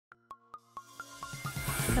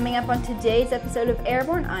Coming up on today's episode of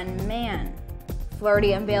Airborne-Unmanned,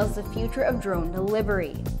 Flirtey unveils the future of drone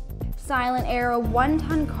delivery. Silent Aero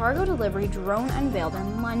 1-ton cargo delivery drone unveiled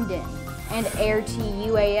in London. And AIRT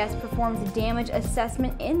UAS performs damage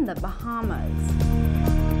assessment in the Bahamas.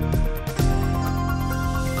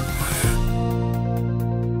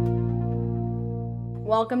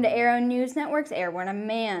 Welcome to Aero-News Network's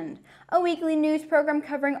Airborne-Unmanned, a weekly news program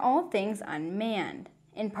covering all things unmanned.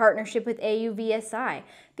 In partnership with AUVSI,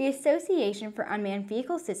 the Association for Unmanned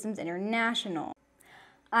Vehicle Systems International.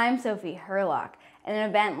 I'm Sophie Hurlock. At an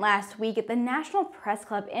event last week at the National Press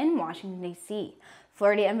Club in Washington, D.C.,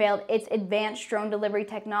 Flirtey unveiled its advanced drone delivery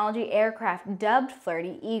technology aircraft dubbed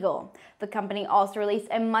Flirtey Eagle. The company also released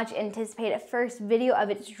a much-anticipated first video of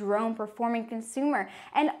its drone performing consumer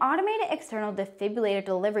and automated external defibrillator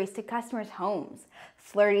deliveries to customers' homes.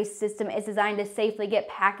 Flirtey's system is designed to safely get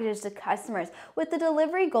packages to customers with the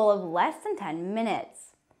delivery goal of less than 10 minutes.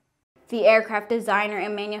 The aircraft designer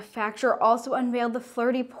and manufacturer also unveiled the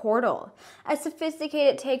Flirtey Portal, a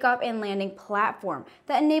sophisticated takeoff and landing platform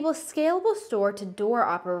that enables scalable store-to-door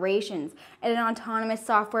operations and an autonomous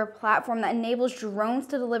software platform that enables drones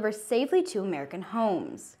to deliver safely to American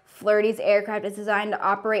homes. Flirtey's aircraft is designed to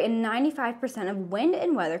operate in 95% of wind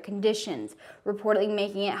and weather conditions, reportedly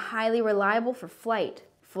making it highly reliable for flight.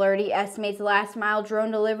 Flirtey estimates last-mile drone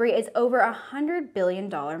delivery is over a $100 billion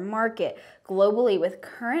market globally with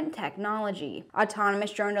current technology.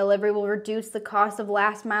 Autonomous drone delivery will reduce the cost of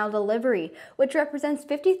last-mile delivery, which represents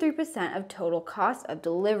 53% of total cost of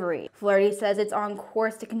delivery. Flirtey says it's on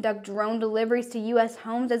course to conduct drone deliveries to U.S.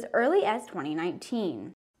 homes as early as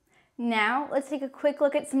 2019. Now, let's take a quick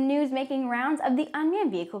look at some news making rounds of the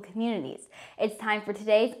unmanned vehicle communities. It's time for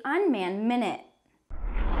today's Unmanned Minute.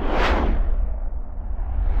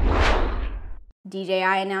 DJI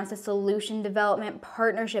announced a solution development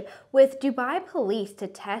partnership with Dubai Police to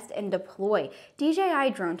test and deploy DJI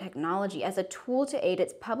drone technology as a tool to aid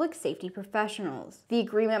its public safety professionals. The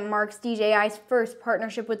agreement marks DJI's first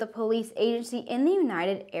partnership with a police agency in the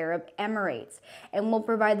United Arab Emirates and will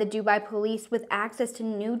provide the Dubai Police with access to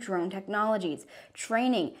new drone technologies,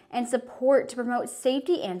 training, and support to promote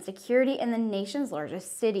safety and security in the nation's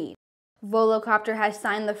largest city. Volocopter has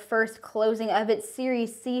signed the first closing of its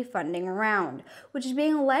Series C funding round, which is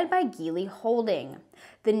being led by Geely Holding.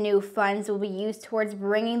 The new funds will be used towards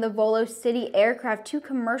bringing the Volo City aircraft to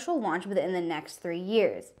commercial launch within the next 3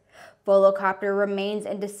 years. Volocopter remains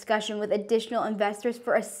in discussion with additional investors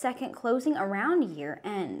for a second closing around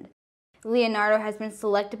year-end. Leonardo has been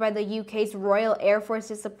selected by the UK's Royal Air Force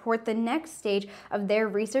to support the next stage of their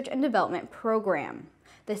research and development program.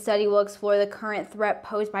 The study will explore the current threat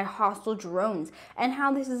posed by hostile drones and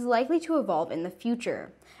how this is likely to evolve in the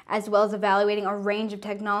future, as well as evaluating a range of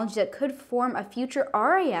technologies that could form a future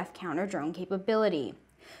RAF counter-drone capability.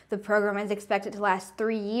 The program is expected to last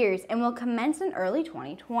 3 years and will commence in early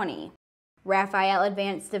 2020. Rafael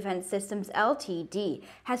Advanced Defense Systems Ltd.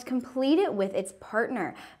 has completed with its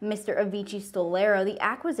partner, Mr. Avici Stolero, the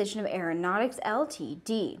acquisition of Aeronautics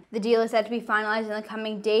Ltd. The deal is set to be finalized in the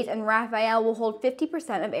coming days, and Rafael will hold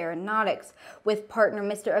 50% of Aeronautics, with partner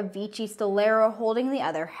Mr. Avici Stolero holding the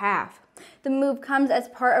other half. The move comes as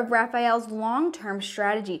part of Rafael's long-term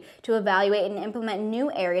strategy to evaluate and implement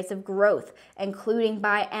new areas of growth, including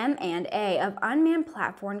by M&A of unmanned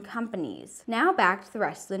platform companies. Now back to the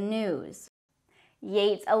rest of the news.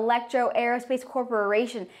 Yates Electro Aerospace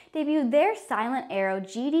Corporation debuted their Silent Aero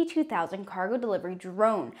GD2000 cargo delivery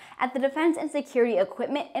drone at the Defense and Security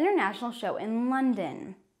Equipment International Show in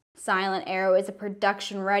London. Silent Aero is a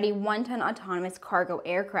production-ready 1-ton autonomous cargo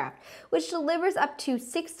aircraft, which delivers up to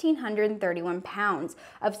 1,631 pounds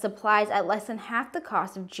of supplies at less than half the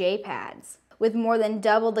cost of J-pads. With more than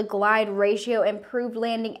double the glide ratio, improved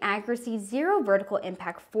landing accuracy, zero vertical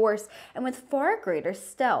impact force, and with far greater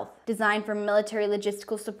stealth. Designed for military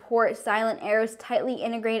logistical support, Silent Aero's tightly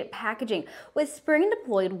integrated packaging with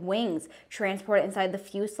spring-deployed wings, transport inside the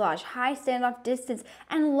fuselage, high standoff distance,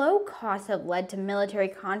 and low cost have led to military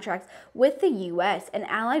contracts with the U.S. and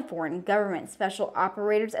allied foreign governments, special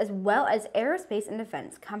operators, as well as aerospace and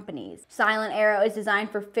defense companies. Silent Aero is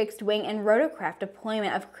designed for fixed-wing and rotorcraft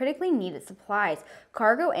deployment of critically needed supplies,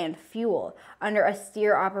 cargo, and fuel under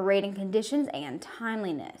austere operating conditions and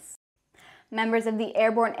timeliness. Members of the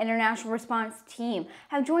Airborne International Response Team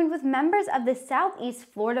have joined with members of the Southeast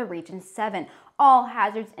Florida Region 7 All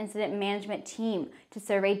Hazards Incident Management Team to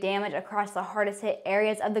survey damage across the hardest hit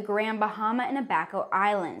areas of the Grand Bahama and Abaco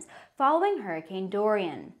Islands following Hurricane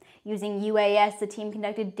Dorian. Using UAS, the team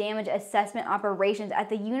conducted damage assessment operations at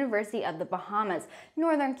the University of the Bahamas,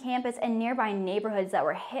 northern campus, and nearby neighborhoods that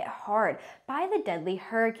were hit hard by the deadly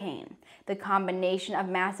hurricane. The combination of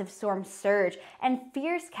massive storm surge and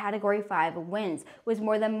fierce Category 5 winds was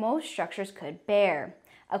more than most structures could bear.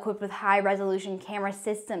 Equipped with high-resolution camera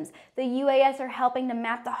systems, the UAS are helping to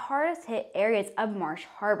map the hardest-hit areas of Marsh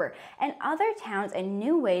Harbor and other towns in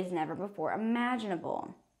new ways never before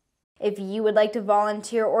imaginable. If you would like to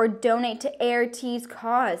volunteer or donate to AIRT's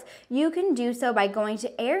cause, you can do so by going to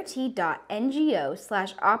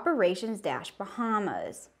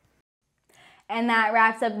airt.ngo/operations-Bahamas. And that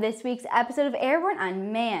wraps up this week's episode of Airborne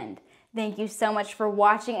Unmanned. Thank you so much for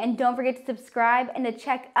watching, and don't forget to subscribe and to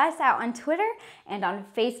check us out on Twitter and on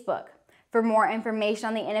Facebook. For more information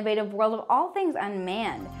on the innovative world of all things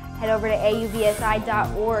unmanned, head over to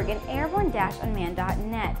auvsi.org and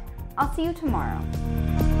airborne-unmanned.net. I'll see you tomorrow.